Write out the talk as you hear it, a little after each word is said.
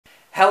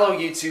Hello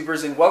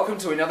YouTubers and welcome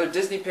to another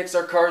Disney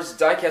Pixar Cars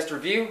diecast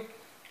review.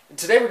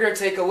 Today we're going to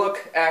take a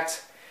look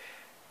at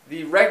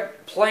the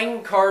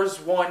Playing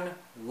Cars 1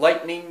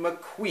 Lightning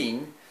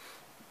McQueen,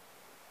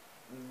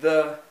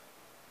 the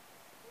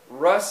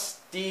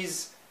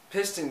Rusteze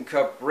Piston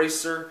Cup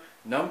Racer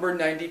number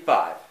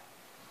 95.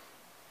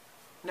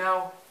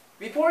 Now,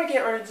 before I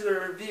get right into the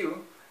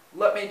review,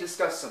 let me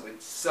discuss something.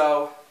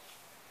 So,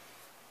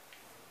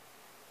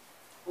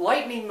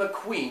 Lightning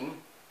McQueen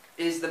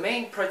is the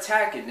main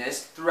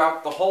protagonist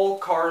throughout the whole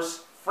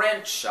Cars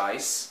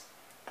franchise.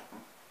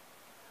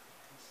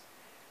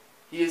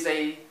 He is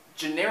a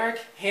generic,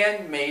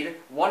 handmade,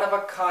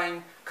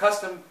 one-of-a-kind,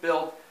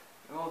 custom-built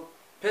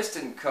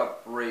piston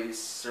cup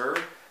racer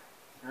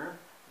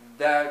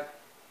that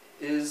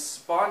is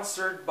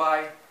sponsored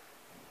by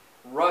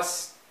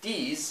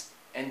Rusteze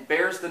and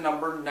bears the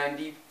number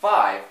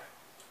 95.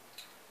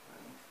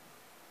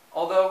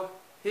 Although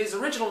his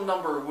original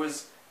number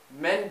was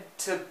meant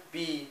to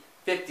be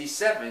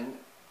 57,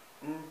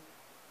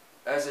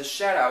 as a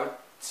shout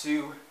out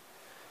to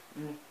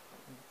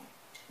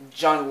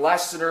John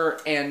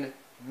Lasseter and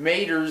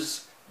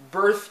Mater's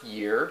birth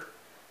year,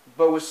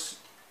 but was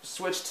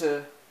switched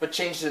to, but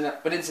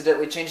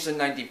incidentally changed to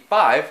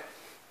 95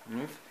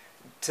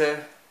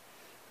 to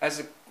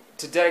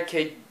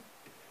dedicate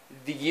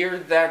the year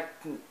that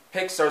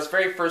Pixar's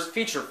very first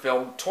feature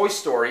film, Toy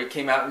Story,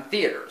 came out in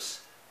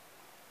theaters.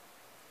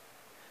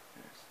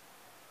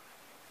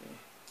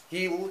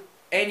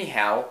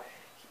 Anyhow,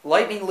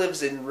 Lightning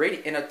lives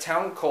in a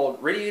town called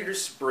Radiator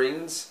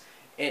Springs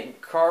on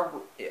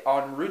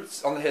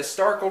the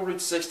historical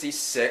Route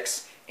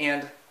 66,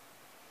 and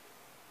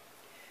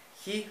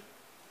he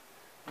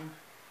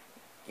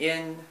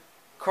in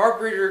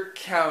Carburetor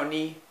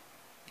County,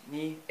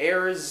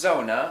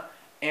 Arizona,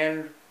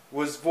 and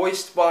was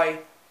voiced by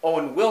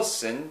Owen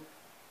Wilson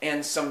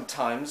and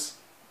sometimes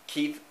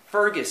Keith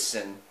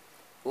Ferguson,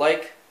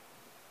 like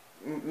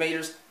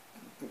Mater's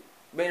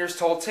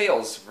Tall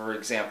Tales, for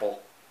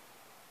example.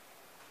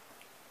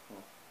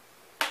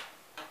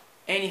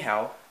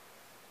 Anyhow,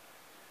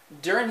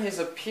 during his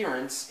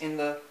appearance in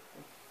the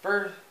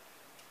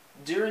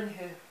during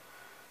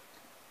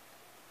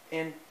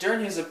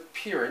his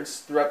appearance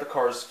throughout the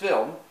Cars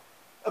film,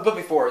 but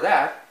before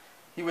that,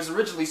 he was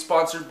originally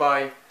sponsored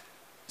by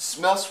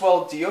Smell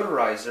Swell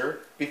Deodorizer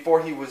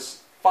before he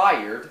was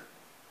fired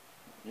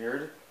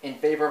in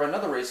favor of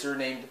another racer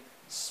named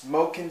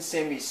Smokin'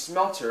 Sammy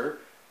Smelter,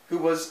 who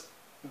was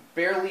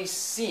barely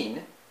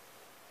seen.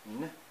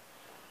 And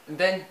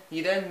then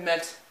he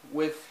met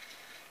with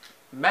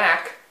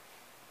Mac,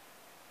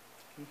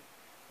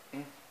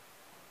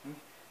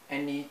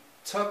 and he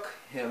took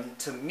him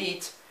to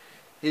meet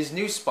his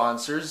new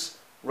sponsors,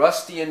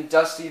 Rusty and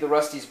Dusty, the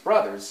Rusteze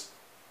brothers.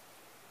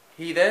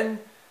 Who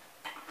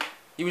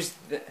was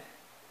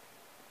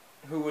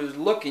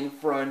looking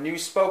for a new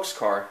spokes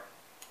car.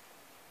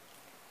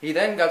 He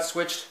then got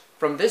switched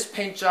from this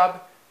paint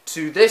job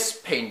to this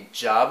paint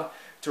job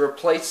to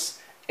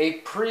replace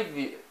the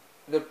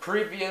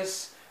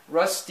previous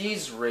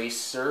Rusteze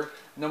racer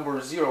number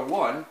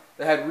 01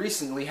 that had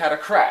recently had a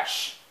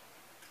crash.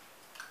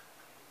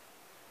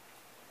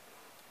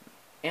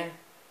 And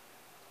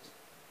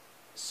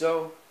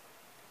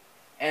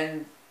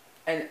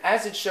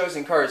as it shows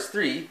in Cars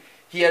 3,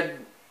 he had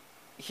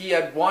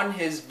won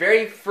his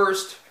very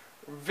first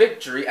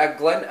victory at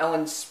Glen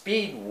Ellen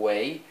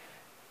Speedway.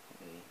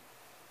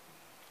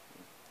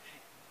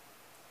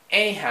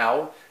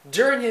 Anyhow,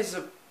 during his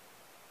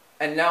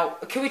and now,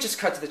 can we just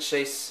cut to the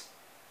chase?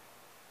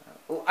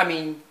 I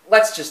mean,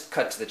 let's just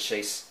cut to the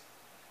chase.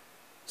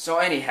 So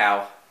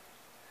anyhow,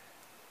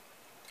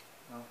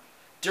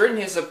 during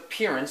his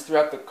appearance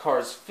throughout the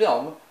Cars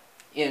film,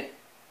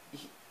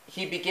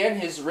 he began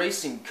his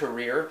racing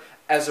career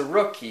as a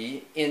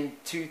rookie in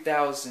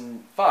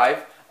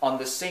 2005, on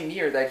the same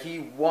year that he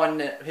won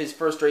his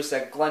first race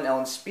at Glen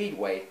Ellen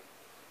Speedway.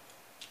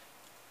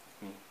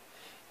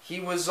 He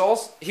was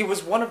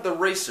one of the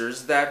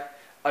racers that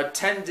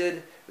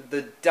attended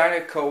the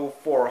Dinoco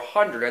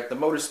 400 at the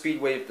Motor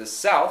Speedway of the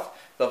South,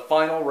 the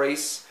final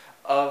race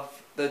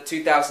of the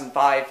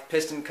 2005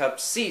 Piston Cup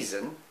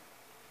season.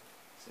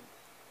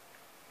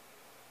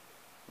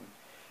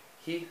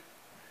 He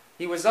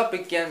was up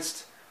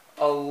against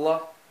a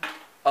lot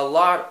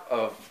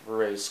of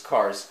race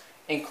cars,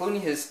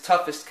 including his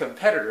toughest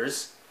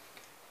competitors,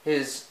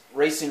 his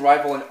racing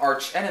rival and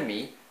arch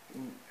enemy,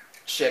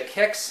 Chick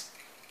Hicks,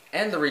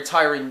 and the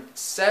retiring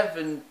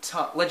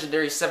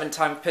legendary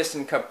 7-time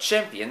Piston Cup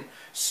champion,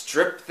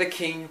 Strip the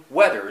King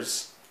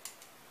Weathers,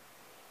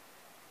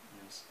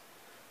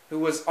 who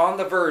was on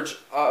the verge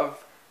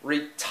of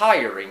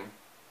retiring.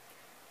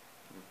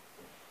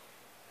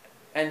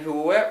 And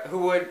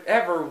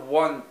whoever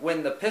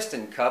win the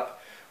Piston Cup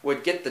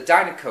would get the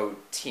Dinoco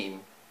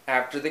team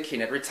after the King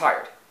had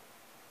retired.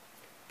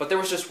 But there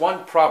was just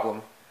one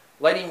problem.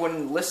 Lightning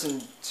wouldn't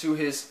listen to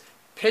his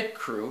pit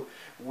crew,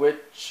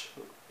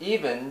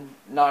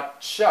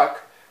 not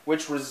Chuck,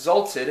 which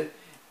resulted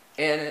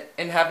in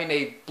having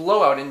a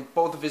blowout in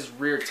both of his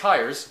rear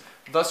tires,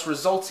 thus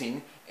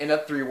resulting in a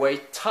three-way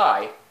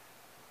tie.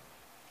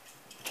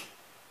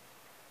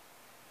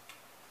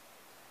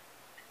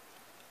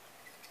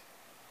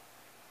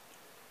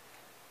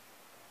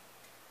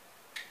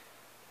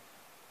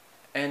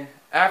 And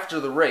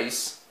after the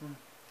race,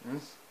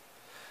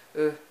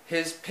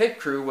 his pit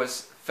crew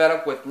was fed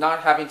up with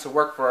not having to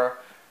work for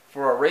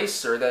a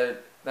racer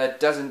that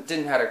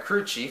didn't have a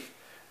crew chief,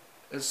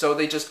 so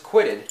they just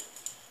quitted.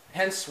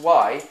 Hence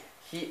why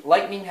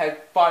Lightning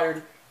had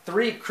fired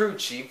 3 crew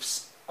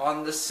chiefs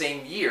on the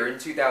same year in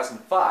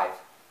 2005.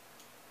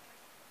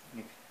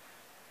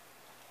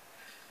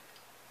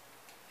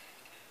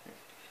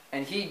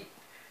 And he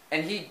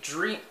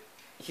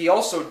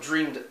also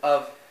dreamed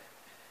of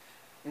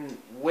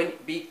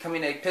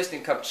becoming a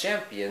Piston Cup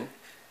champion,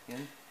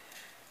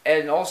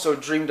 and also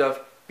dreamed of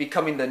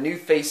becoming the new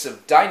face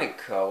of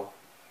Dinoco,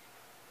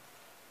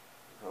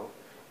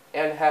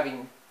 and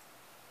having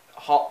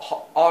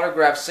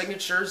autographed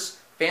signatures,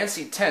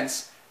 fancy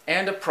tents,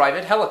 and a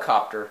private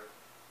helicopter.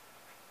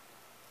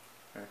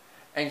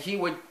 And he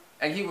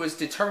was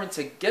determined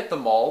to get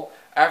them all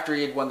after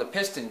he had won the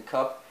Piston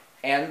Cup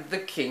and the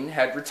king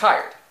had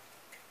retired.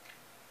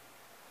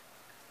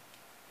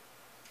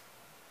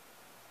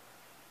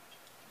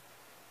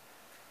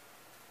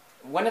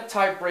 When a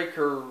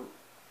tiebreaker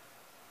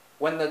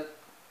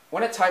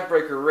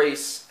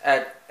race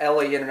at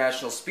LA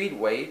International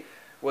Speedway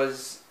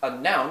was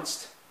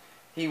announced,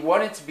 he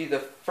wanted to be the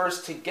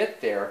first to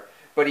get there,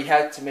 but he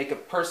had to make a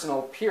personal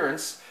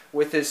appearance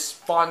with his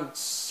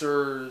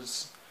sponsor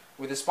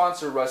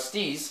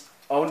Rusteze,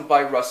 owned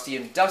by Rusty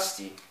and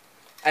Dusty.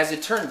 As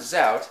it turns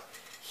out,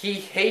 he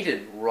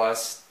hated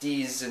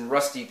Rusteze and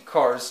Rusty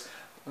cars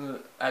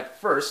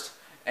at first,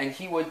 and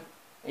he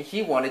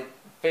wanted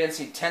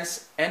fancy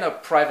tents and a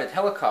private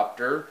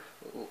helicopter,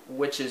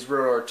 which is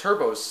rear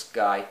turbo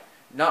sky,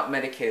 not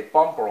medicated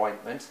bumper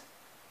ointment,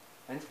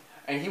 and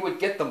he would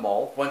get them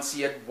all once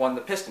he had won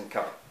the Piston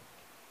Cup.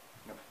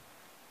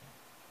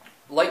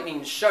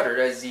 Lightning shuddered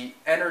as he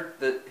entered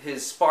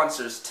his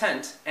sponsor's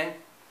tent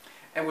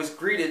and was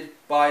greeted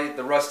by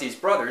the Rusteze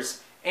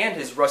brothers and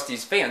his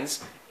Rusteze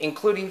fans,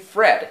 including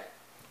Fred.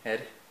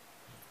 And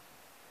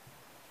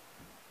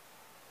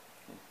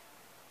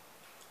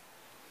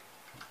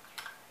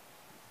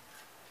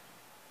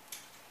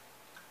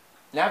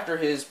after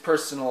his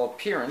personal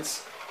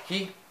appearance,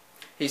 he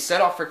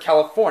set off for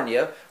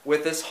California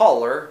with his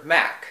hauler,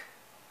 Mac.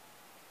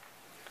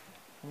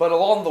 But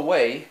along the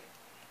way,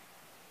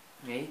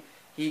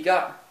 he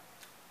got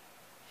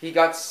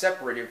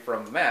separated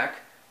from Mac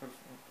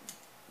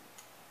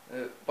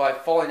by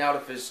falling out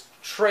of his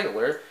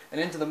trailer and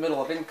into the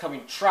middle of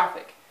incoming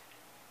traffic,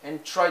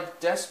 and tried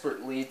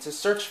desperately to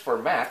search for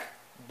Mac,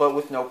 but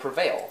with no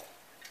prevail.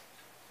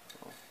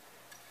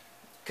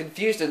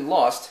 Confused and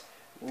lost,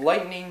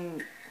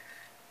 Lightning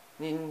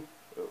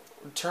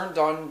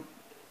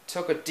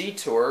took a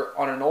detour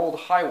on an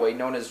old highway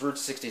known as Route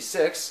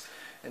 66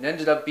 and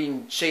ended up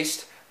being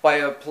chased by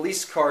a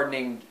police car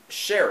named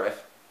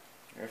Sheriff.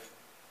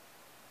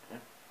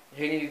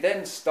 He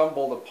then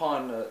stumbled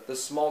upon the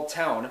small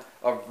town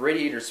of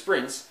Radiator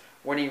Springs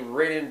when he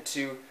ran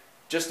into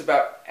just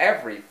about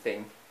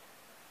everything,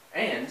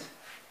 and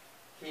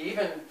he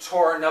even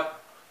tore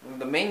up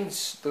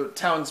the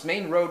town's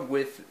main road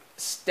with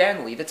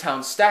Stanley, the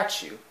town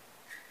statue.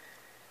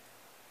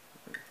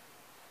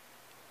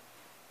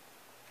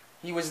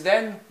 He was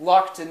then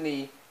locked in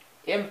the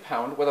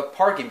impound with a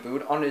parking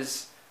boot on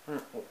his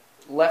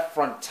left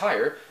front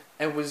tire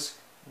and was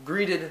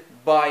greeted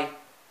by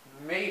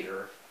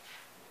Mater.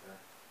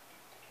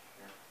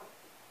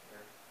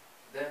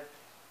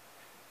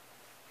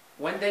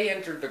 When they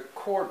entered the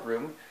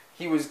courtroom,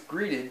 he was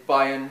greeted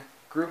by a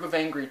group of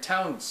angry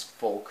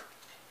townsfolk.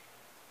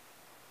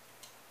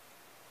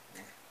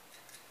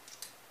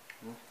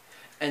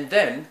 And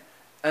then,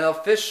 an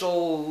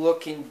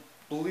official-looking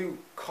blue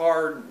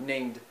car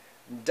named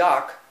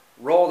Doc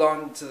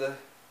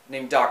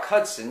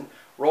Hudson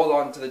rolled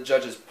onto the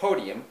judge's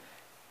podium,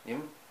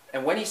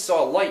 and when he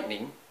saw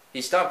Lightning,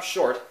 he stopped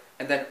short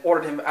and then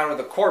ordered him out of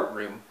the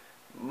courtroom,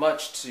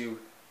 much to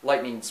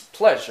Lightning's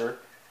pleasure.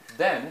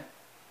 Then,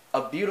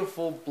 a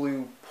beautiful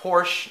blue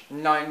Porsche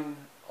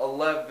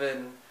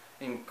 911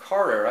 in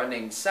Carrera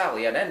named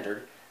Sally had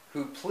entered,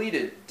 who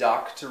pleaded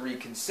Doc to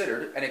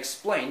reconsider and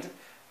explained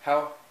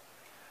how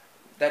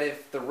that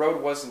if the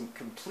road wasn't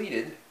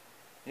completed,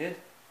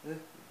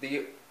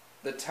 the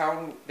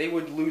town, they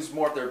would lose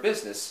more of their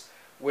business,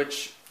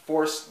 which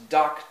forced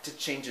Doc to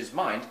change his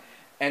mind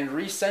and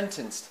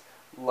resentenced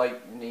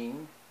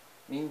Lightning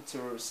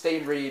to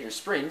stay in Radiator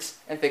Springs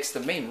and fix the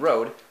main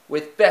road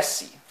with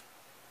Bessie.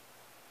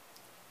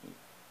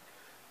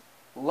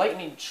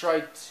 Lightning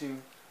tried to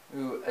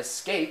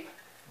escape,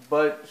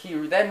 but he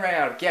then ran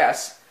out of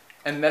gas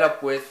and met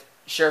up with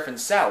Sheriff and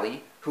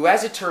Sally, who,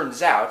 as it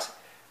turns out,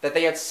 that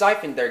they had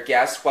siphoned their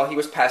gas while he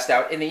was passed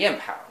out in the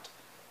impound.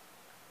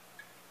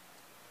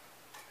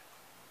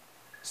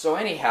 So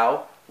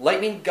anyhow,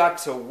 Lightning got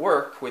to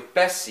work with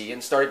Bessie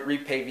and started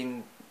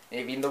repaving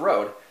the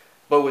road,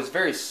 but was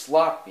very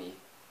sloppy.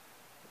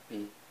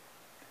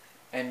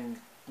 And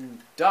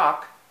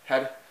Doc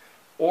had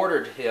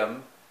ordered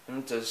him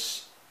to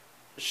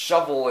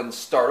shovel and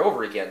start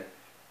over again.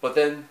 But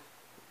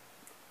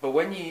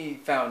when he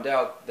found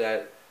out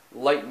that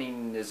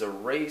Lightning is a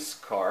race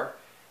car,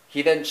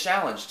 he then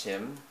challenged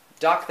him.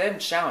 Doc then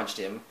challenged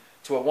him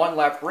to a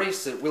one-lap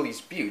race at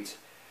Willie's Butte.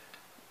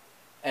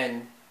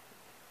 And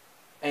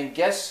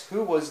guess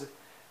who was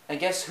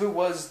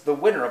the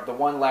winner of the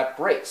one-lap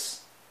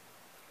race?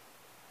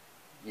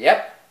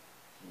 Yep,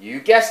 you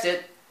guessed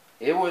it.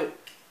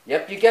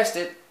 Yep, you guessed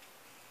it.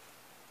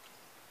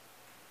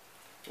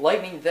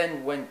 Lightning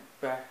then went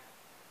back.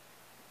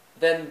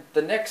 Then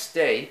the next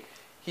day,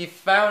 he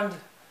found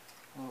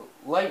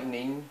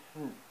Lightning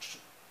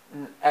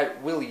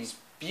at Willie's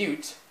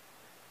Butte,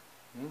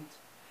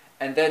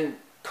 and then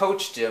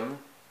coached him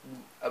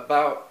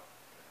about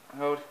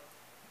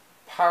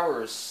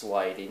power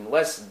sliding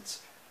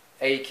lessons,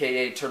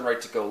 aka turn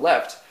right to go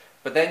left.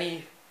 But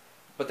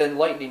then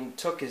Lightning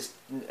took his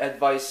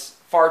advice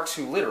far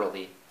too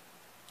literally.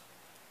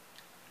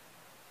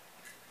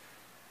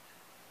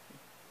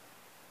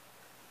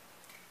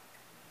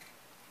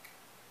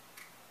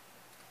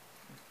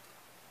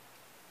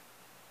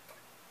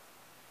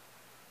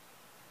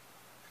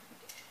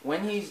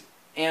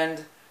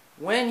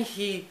 When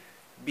he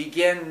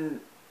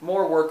began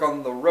more work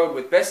on the road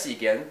with Bessie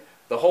again,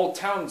 the whole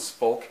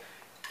townsfolk,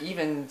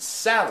 even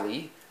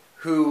Sally,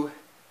 who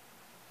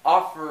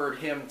offered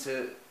him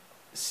to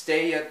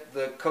stay at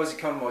the Cozy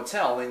Cone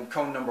Motel in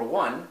Cone number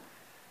 1,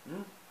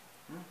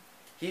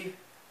 they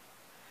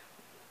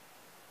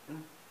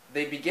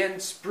began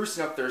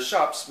sprucing up their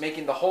shops,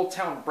 making the whole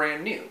town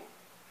brand new.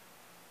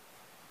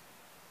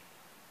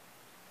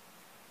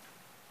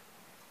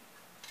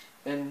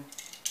 And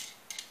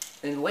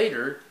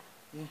later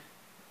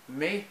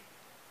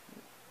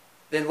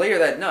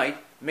that night,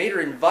 Mater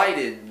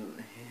invited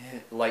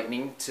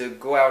Lightning to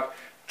go out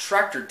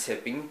tractor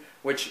tipping,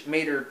 which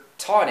Mater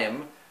taught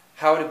him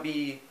how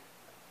to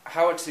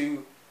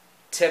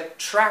tip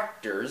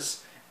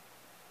tractors,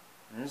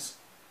 and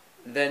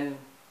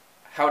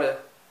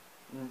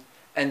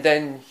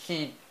then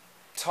he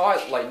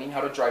taught Lightning how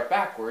to drive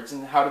backwards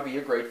and how to be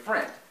a great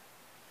friend.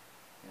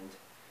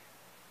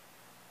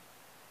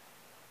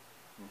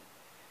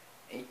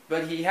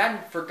 But he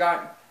hadn't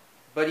forgotten.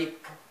 But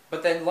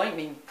then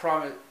Lightning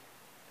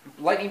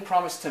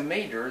promised to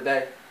Mater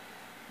that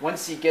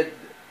once he get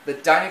the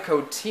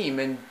Dinoco team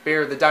and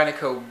bear the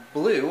Dinoco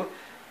blue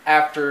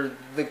after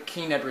the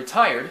King had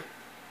retired,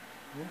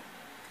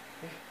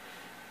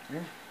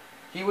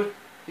 he would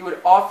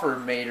offer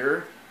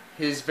Mater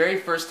his very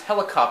first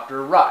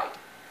helicopter ride.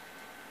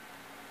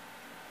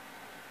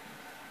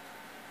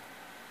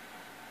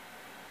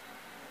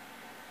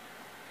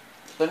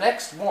 The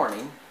next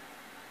morning,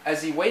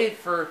 as he waited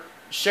for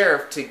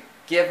Sheriff to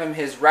give him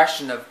his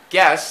ration of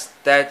gas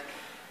that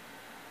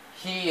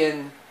he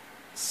and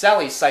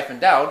Sally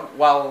siphoned out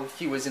while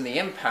he was in the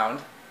impound,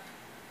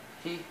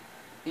 he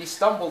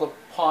stumbled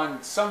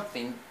upon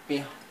something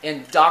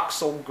in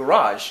Doc's old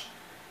garage.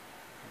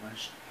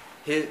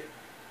 His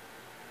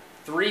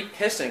 3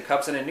 piston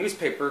cups and a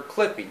newspaper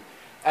clipping.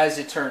 As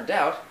it turned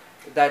out,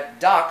 that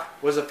Doc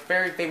was a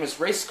very famous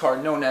race car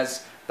known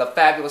as the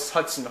Fabulous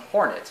Hudson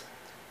Hornet.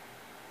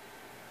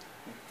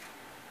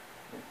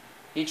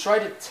 He tried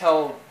to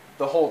tell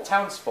the whole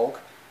townsfolk,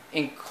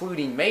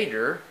 including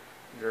Mater,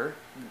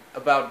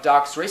 about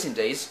Doc's racing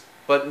days,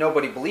 but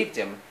nobody believed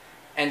him.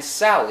 And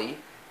Sally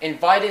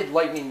invited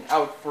Lightning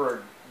out for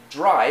a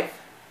drive.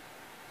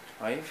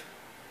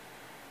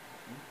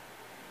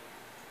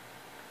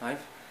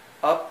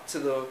 Up to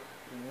the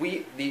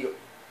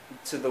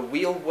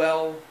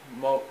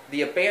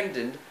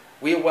abandoned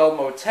Wheelwell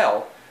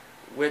Motel,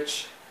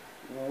 which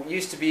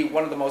used to be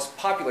one of the most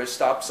popular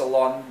stops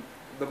along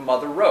the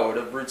Mother Road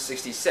of Route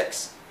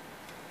 66.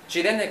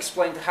 She then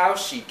explained how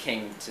she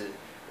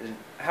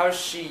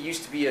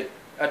used to be an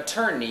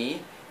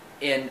attorney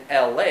in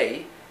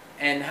L.A.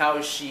 and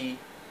how she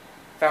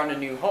found a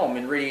new home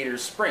in Radiator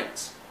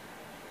Springs.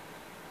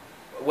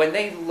 When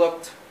they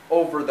looked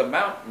over the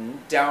mountain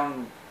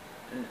down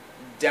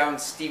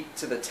steep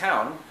to the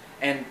town,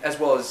 and as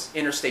well as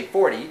Interstate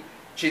 40,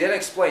 she then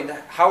explained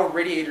how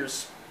Radiator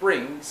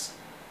Springs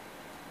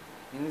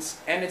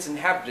and its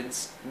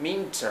inhabitants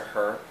mean to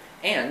her,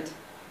 and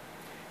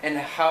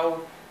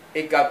how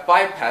it got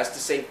bypassed to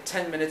save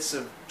 10 minutes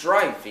of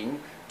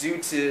driving due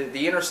to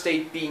the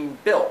interstate being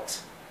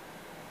built.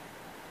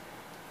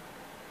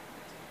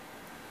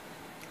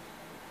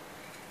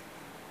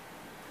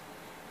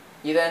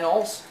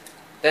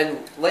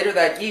 Then later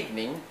that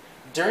evening,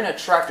 during a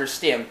tractor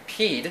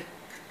stampede,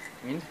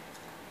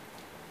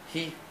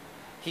 he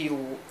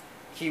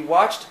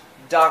watched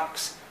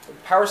Doc's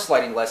power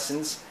sliding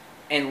lessons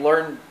and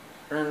learned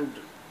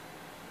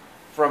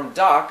from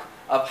Doc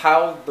of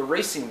how the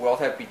racing world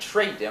had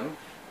betrayed him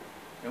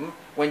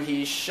when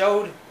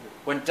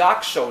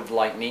Doc showed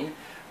Lightning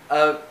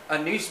a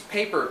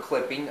newspaper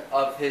clipping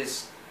of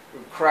his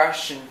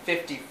crash in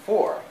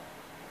 '54.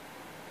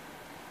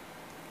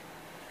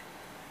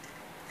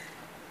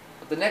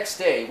 But the next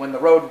day, when the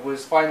road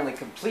was finally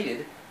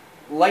completed,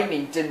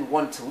 Lightning didn't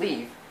want to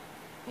leave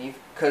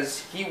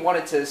because he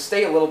wanted to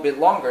stay a little bit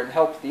longer and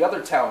help the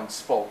other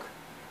townsfolk.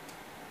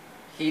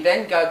 He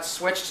then got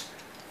switched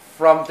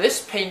from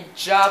this paint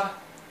job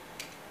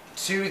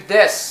to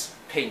this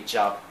paint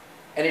job,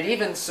 and it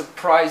even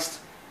surprised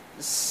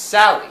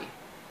Sally.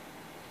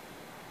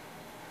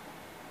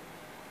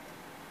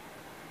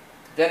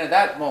 Then at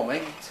that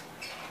moment,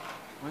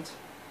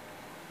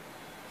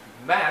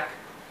 Mac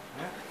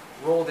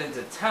rolled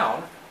into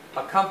town,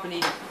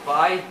 accompanied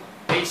by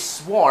a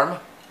swarm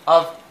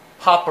of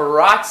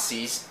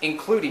paparazzis,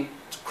 including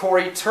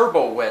Corey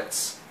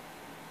Turbowitz.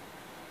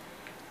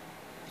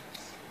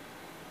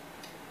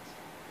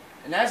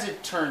 And as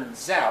it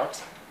turns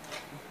out,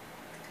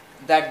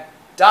 that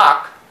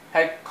Doc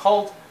had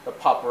called the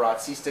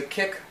paparazzis to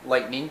kick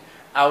Lightning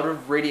out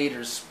of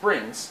Radiator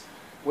Springs,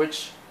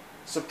 which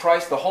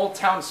surprised the whole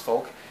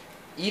townsfolk,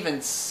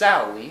 even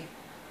Sally,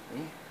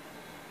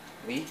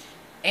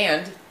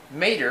 and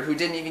Mater, who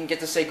didn't even get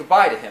to say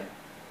goodbye to him.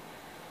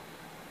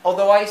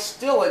 Although I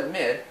still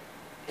admit,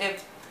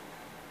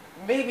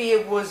 maybe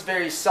it was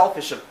very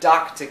selfish of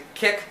Doc to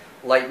kick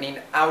Lightning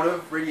out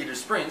of Radiator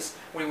Springs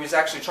when he was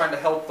actually trying to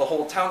help the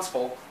whole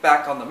townsfolk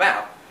back on the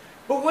map.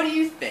 But what do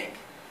you think?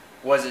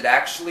 Was it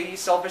actually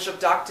selfish of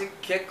Doc to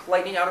kick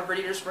Lightning out of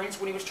Radiator Springs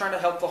when he was trying to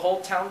help the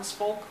whole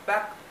townsfolk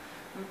back,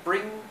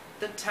 bring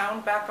the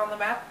town back on the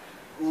map?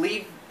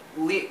 Let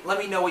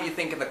me know what you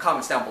think in the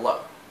comments down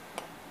below.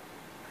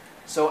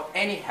 So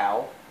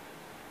anyhow,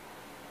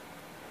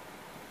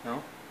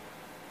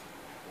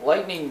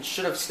 Lightning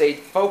should have stayed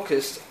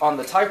focused on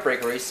the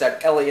tiebreaker race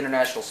at LA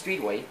International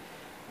Speedway,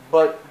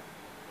 but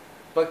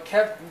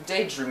kept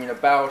daydreaming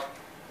about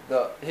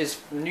his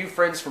new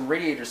friends from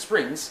Radiator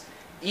Springs,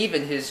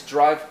 even his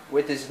drive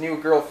with his new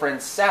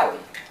girlfriend Sally,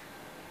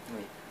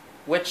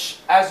 which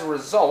as a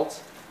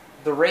result,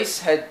 the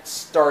race had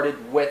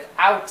started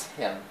without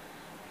him.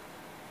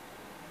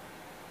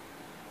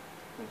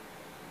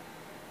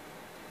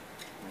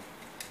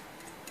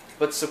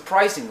 But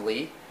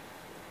surprisingly,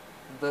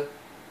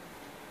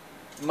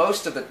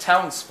 most of the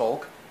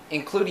townsfolk,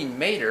 including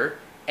Mater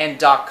and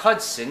Doc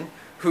Hudson,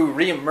 who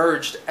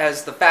re-emerged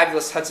as the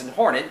fabulous Hudson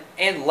Hornet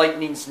and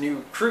Lightning's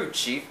new crew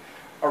chief,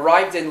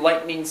 arrived in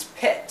Lightning's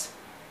pit,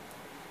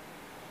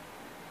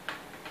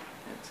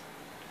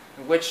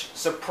 which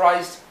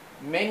surprised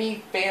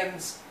many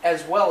fans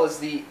as well as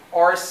the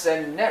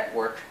RSN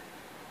network.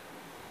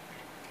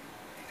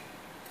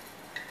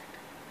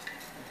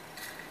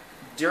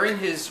 During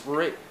his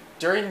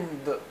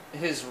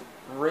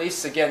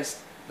race against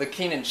the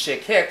Keenan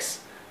Chick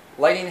Hicks,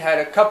 Lightning had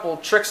a couple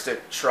tricks to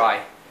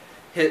try.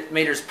 Hit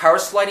Mater's power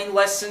sliding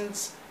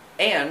lessons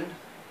and,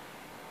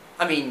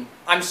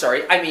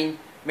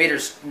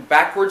 Mater's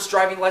backwards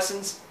driving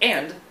lessons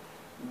and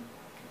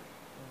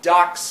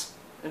Doc's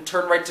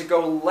turn right to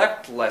go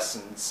left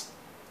lessons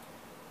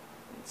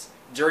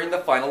during the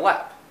final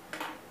lap.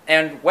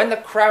 And when the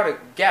crowd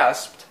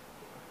gasped,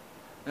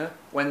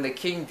 when the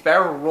King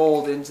barrel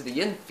rolled into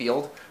the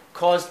infield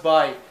caused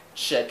by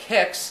Chick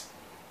Hicks,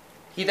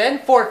 he then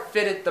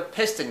forfeited the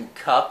Piston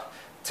Cup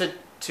to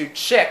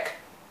Chick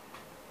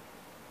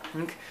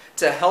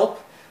to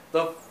help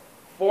the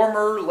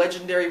former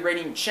legendary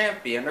reigning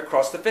champion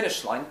across the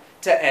finish line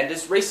to end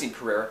his racing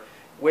career,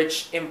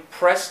 which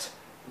impressed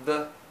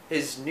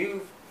his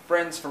new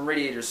friends from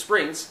Radiator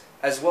Springs,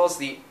 as well as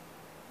the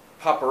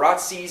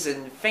paparazzis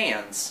and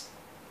fans.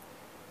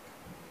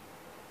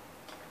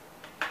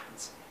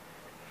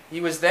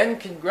 He was then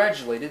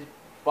congratulated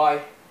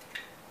by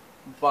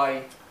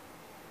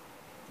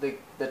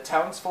the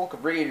townsfolk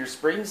of Radiator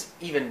Springs,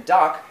 even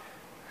Doc,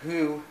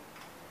 who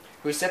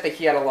said that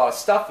he had a lot of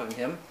stuff in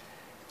him,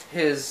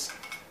 his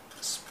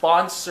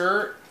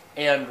sponsor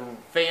and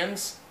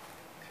fans,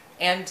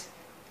 and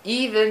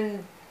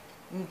even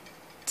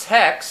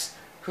Tex,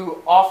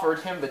 who offered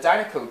him the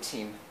Dinoco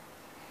team.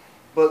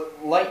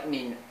 But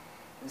Lightning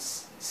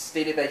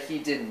stated that he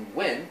didn't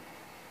win,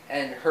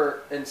 and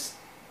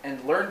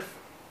learned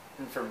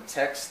from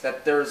Tex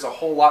that there's a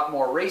whole lot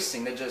more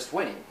racing than just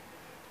winning.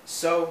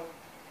 So,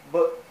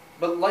 but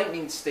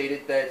Lightning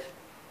stated that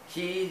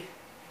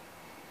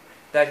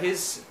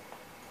his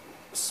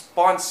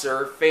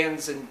sponsor,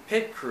 fans, and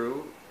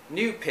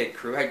new pit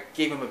crew,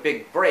 gave him a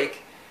big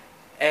break,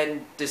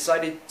 and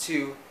decided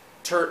to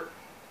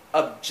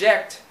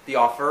object the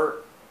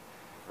offer,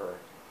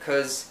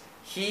 because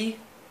he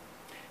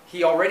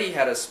already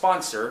had a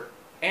sponsor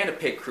and a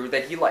pit crew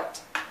that he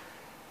liked.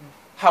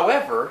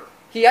 However,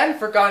 he hadn't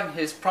forgotten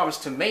his promise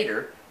to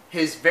Mater,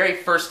 his very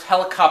first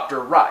helicopter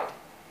ride.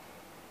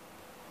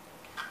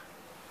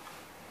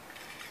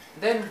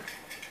 Then,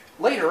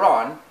 later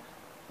on,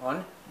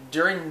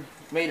 during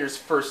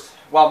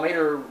while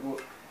Mater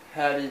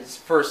had his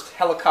first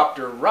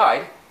helicopter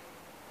ride,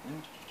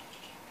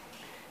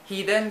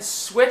 he then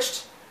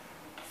switched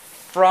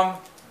from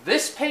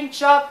this paint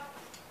job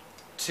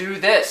to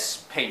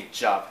this paint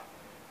job.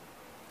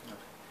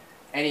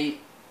 And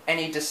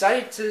he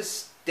decided to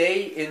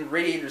stay in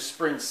Radiator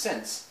Springs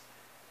since,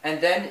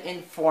 and then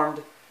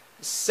informed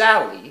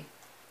Sally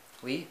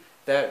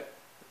that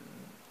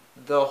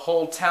the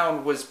whole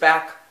town was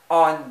back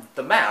on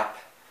the map,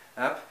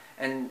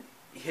 and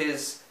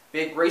his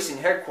big racing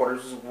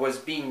headquarters was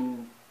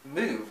being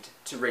moved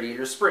to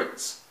Radiator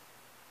Springs.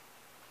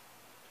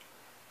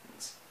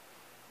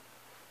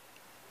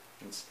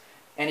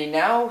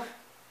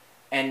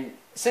 And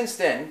since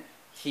then,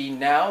 he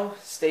now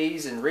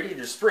stays in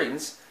Radiator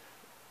Springs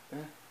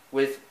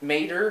with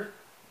Mater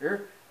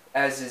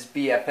as his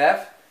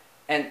BFF,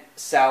 and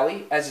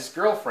Sally as his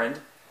girlfriend,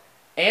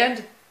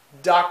 and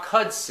Doc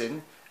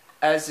Hudson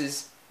as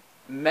his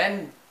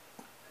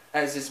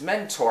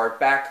mentor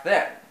back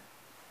then.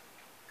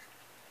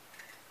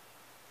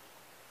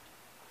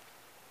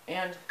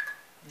 And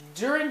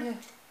in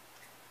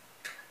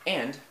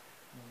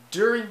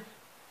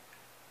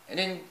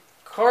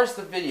Cars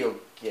the video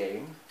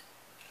game,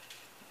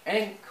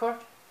 in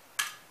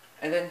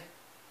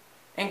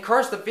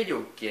Cars the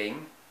video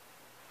game,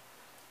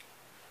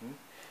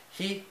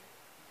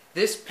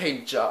 this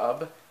paint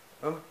job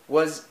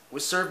was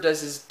served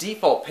as his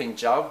default paint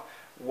job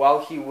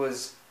while he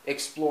was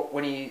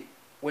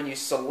when you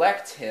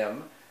select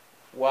him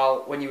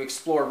when you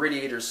explore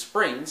Radiator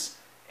Springs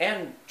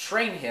and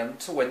train him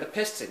to win the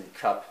Piston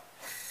Cup.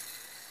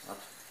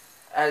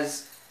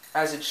 As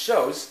it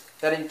shows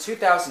that in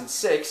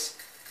 2006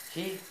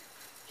 he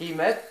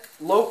met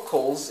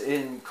locals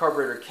in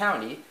Carburetor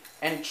County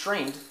and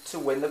trained to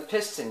win the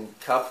Piston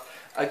Cup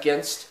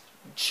against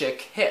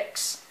Chick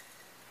Hicks.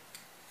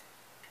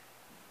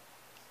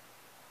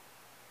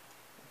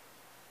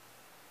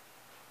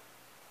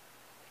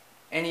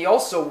 And he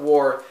also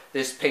wore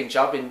this paint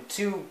job in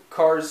 2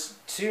 Cars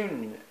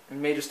Toon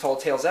Mater's Tall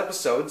Tales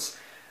episodes,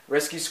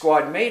 Rescue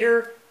Squad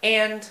Mater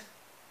and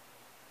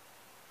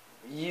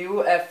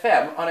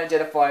UFM,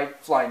 Unidentified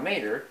Flying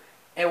Mater,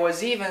 and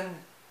was even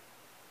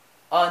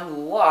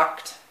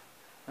unlocked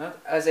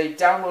as a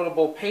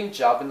downloadable paint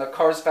job in the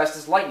Cars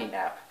Fastest Lightning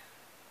app.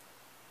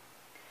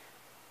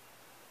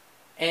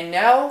 And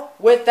now,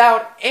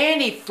 without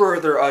any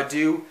further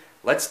ado,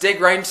 let's dig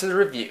right into the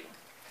review.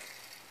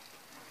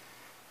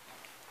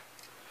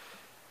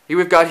 Here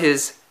we've got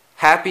his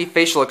happy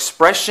facial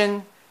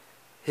expression,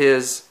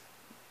 his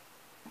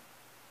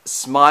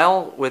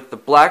smile with the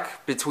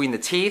black between the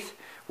teeth,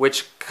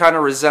 which kind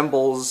of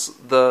resembles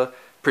the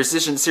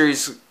Precision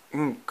Series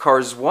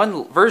Cars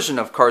 1 version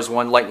of Cars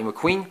 1 Lightning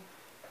McQueen,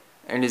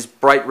 and his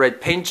bright red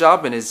paint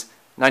job and his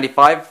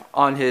 95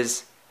 on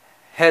his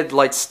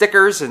headlight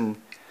stickers, and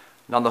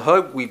on the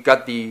hood we've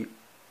got the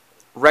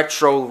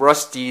retro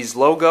Rusteze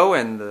logo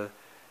and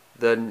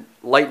the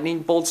lightning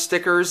bolt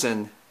stickers,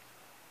 and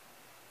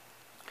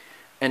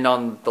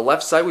on the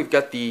left side we've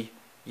got the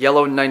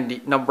yellow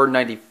number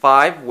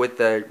 95 with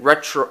the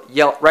retro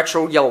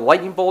yellow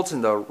lightning bolts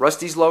and the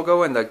Rusteze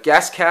logo and the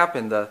gas cap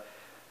and the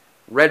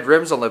red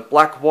rims on the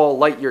black wall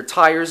Lightyear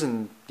tires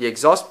and the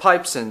exhaust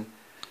pipes, and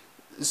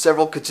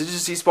several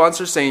contingency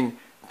sponsors saying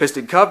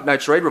Piston Cup,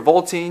 Nitroid,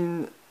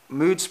 Revolting,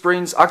 Mood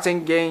Springs,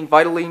 Octane Gain,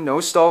 Vitaline, No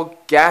Stall,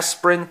 Gas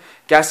Sprint,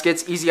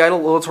 Gaskets, Easy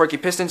Idle, Little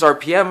Torquey Pistons,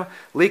 RPM,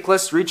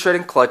 Leakless, Retread,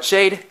 and Clutch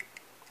Aid.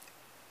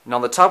 And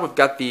on the top we've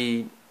got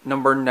the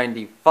number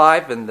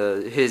 95 and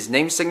his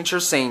name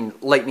signature saying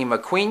Lightning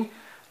McQueen. And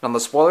on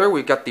the spoiler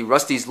we've got the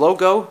Rusteze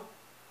logo.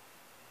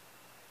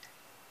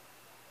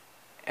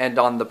 And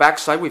on the back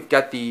side we've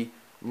got the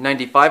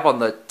 95 on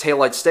the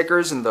taillight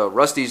stickers and the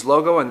Rusteze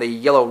logo and the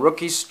yellow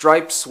rookie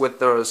stripes with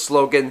the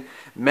slogan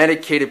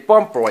Medicated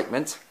Bumper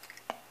Ointment.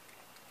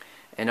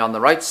 And on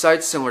the right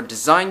side, similar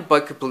design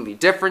but completely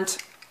different.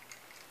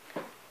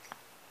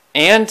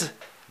 And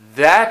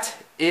that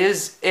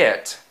is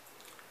it.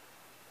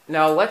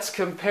 Now let's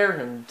compare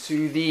him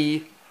to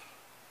the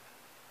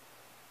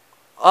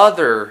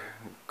other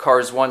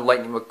Cars 1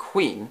 Lightning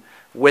McQueen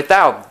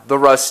without the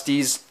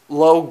Rusteze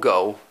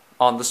logo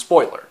on the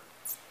spoiler.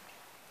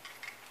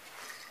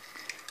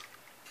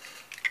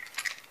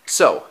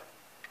 So,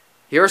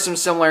 here are some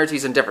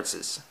similarities and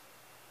differences.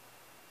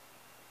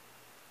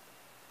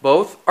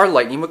 Both are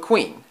Lightning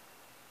McQueen.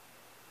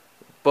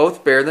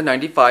 Both bear the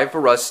 95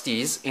 for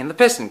Rusteze in the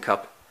Piston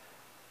Cup.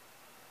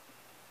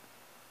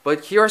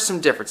 But here are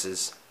some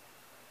differences.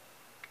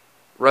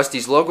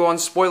 Rusteze logo on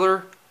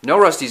spoiler, no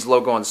Rusteze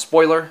logo on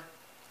spoiler.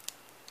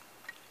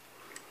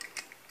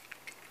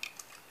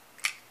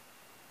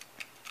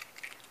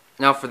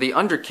 Now for the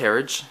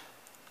undercarriage,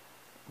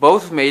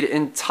 both made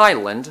in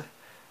Thailand,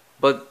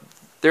 but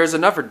there's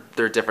another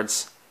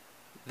difference.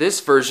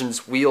 This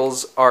version's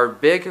wheels are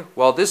big,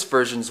 while this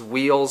version's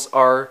wheels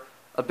are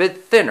a bit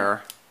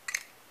thinner.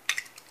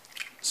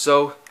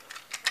 So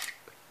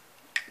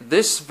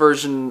this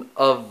version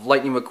of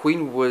Lightning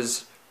McQueen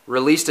was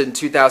released in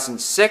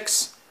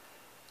 2006,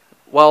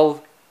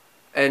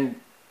 and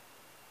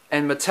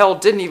Mattel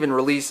didn't even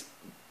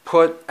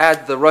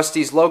add the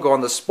Rusteze logo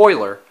on the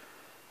spoiler,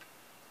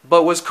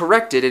 but was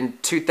corrected in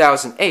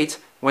 2008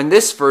 when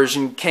this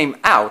version came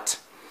out,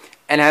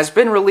 and has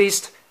been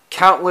released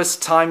countless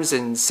times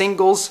in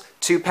singles,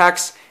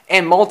 2-packs,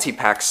 and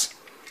multi-packs.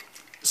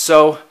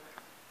 So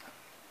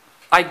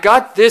I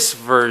got this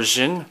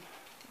version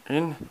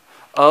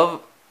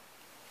of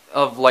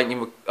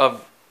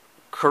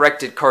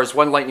corrected Cars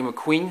 1 Lightning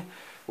McQueen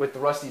with the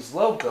Rusteze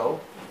logo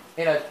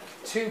in a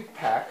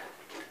 2-pack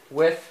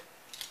with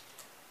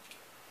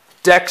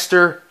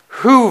Dexter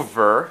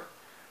Hoover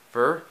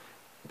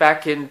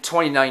back in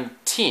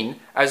 2019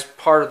 as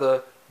part of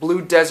the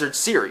Blue Desert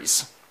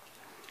series.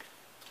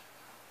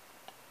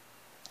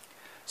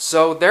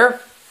 So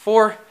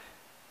therefore,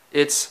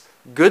 it's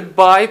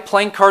goodbye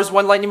playing Cars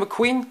 1 Lightning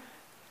McQueen.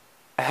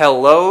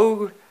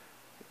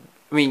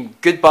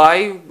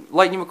 Goodbye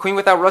Lightning McQueen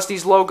without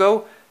Rusty's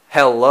logo.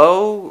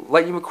 Hello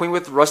Lightning McQueen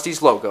with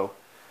Rusty's logo.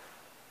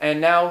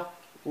 And now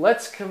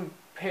let's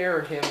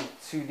compare him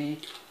to the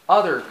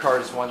other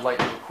Cars 1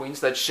 Lightning McQueens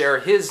that share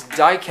his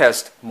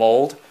diecast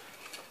mold.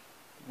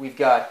 We've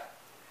got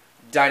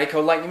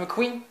Dinoco Lightning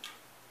McQueen,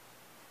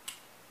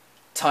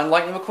 Ton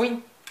Lightning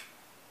McQueen,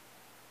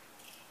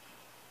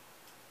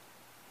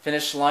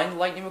 Finish Line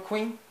Lightning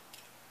McQueen,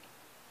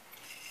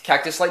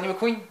 Cactus Lightning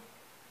McQueen,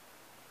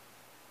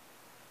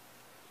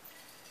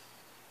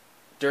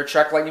 Dirt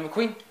Track Lightning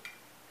McQueen,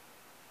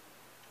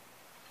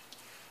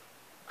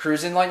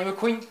 Cruisin' Lightning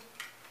McQueen,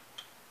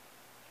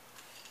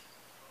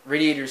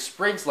 Radiator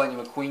Springs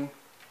Lightning McQueen,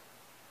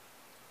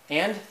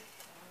 and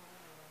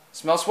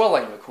Smell Swell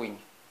Lightning McQueen.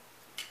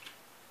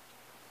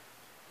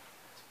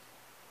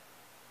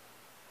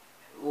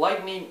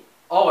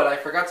 Oh, and I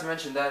forgot to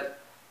mention that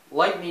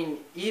Lightning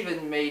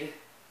even made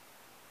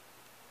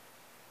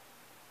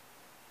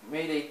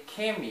a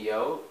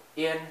cameo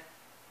in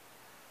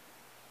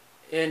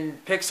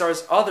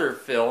Pixar's other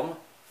film,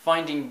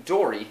 Finding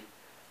Dory.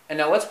 And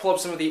now let's pull up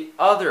some of the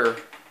other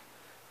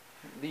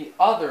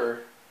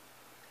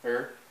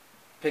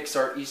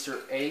Pixar Easter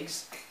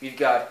eggs. We've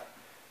got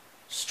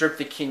Strip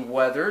the King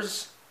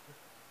Weathers,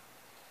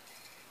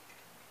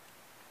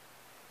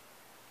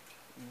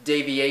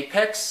 Davy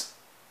Apex,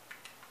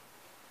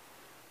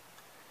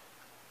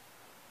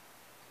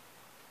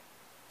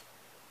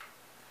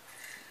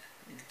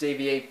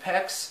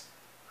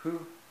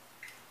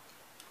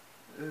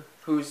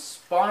 whose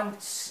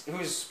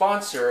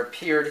sponsor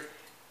appeared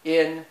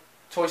in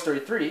Toy Story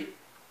 3,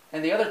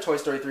 and the other Toy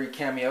Story 3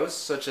 cameos,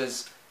 such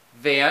as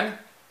Van,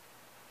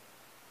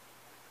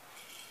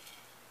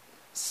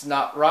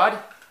 Snot Rod,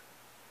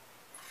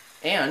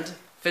 and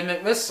Finn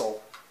McMissile.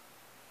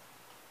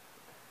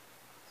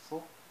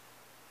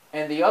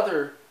 And the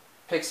other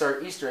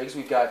Pixar Easter eggs,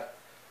 we've got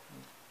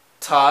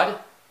Todd,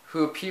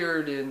 who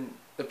appeared in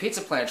the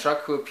Pizza Planet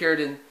truck, who appeared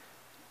in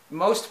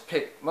most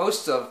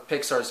of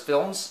Pixar's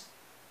films.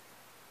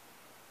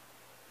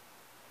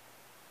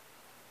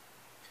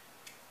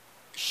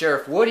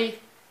 Sheriff Woody,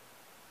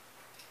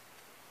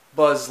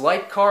 Buzz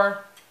Lightyear,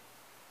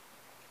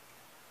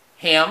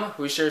 Ham,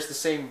 who shares the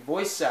same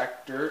voice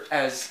actor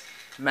as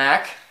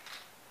Mac,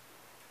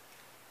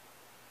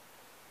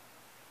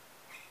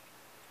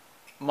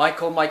 Mike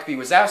B.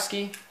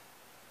 Wazowski,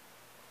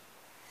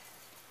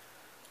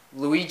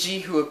 Luigi,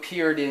 who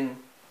appeared in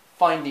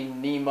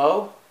Finding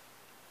Nemo,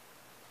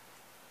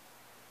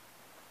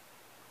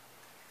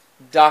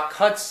 Doc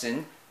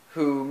Hudson,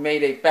 who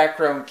made a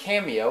background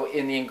cameo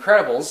in The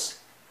Incredibles,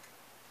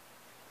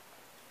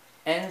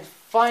 and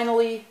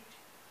finally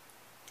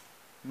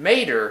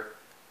Mater,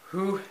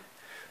 who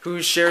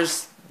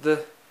has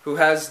the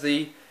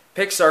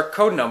Pixar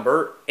code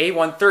number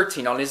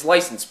A113 on his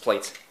license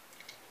plate.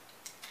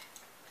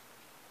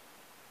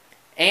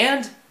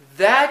 And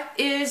that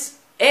is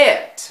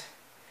it.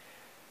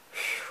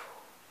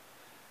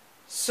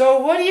 So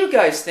what do you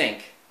guys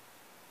think?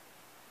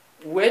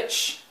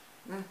 Which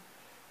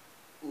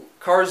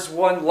Cars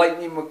 1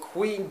 Lightning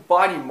McQueen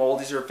body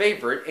mold is your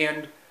favorite,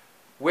 and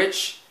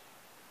which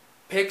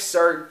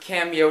Pixar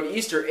cameoed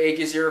Easter egg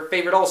is your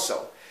favorite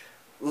also?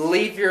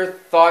 Leave your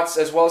thoughts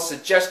as well as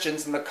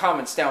suggestions in the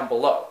comments down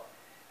below.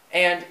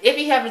 And if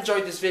you have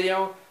enjoyed this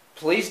video,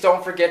 please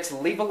don't forget to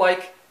leave a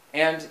like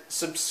and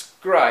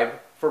subscribe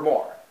for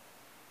more.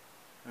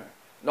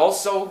 And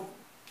also,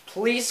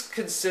 please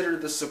consider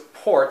the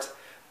support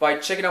by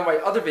checking out my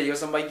other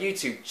videos on my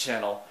YouTube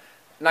channel.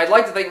 And I'd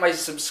like to thank my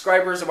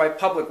subscribers and my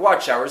public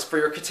watch hours for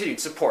your continued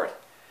support.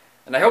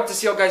 And I hope to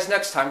see you guys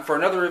next time for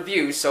another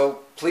review, so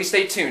please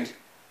stay tuned.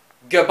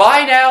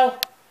 Goodbye now!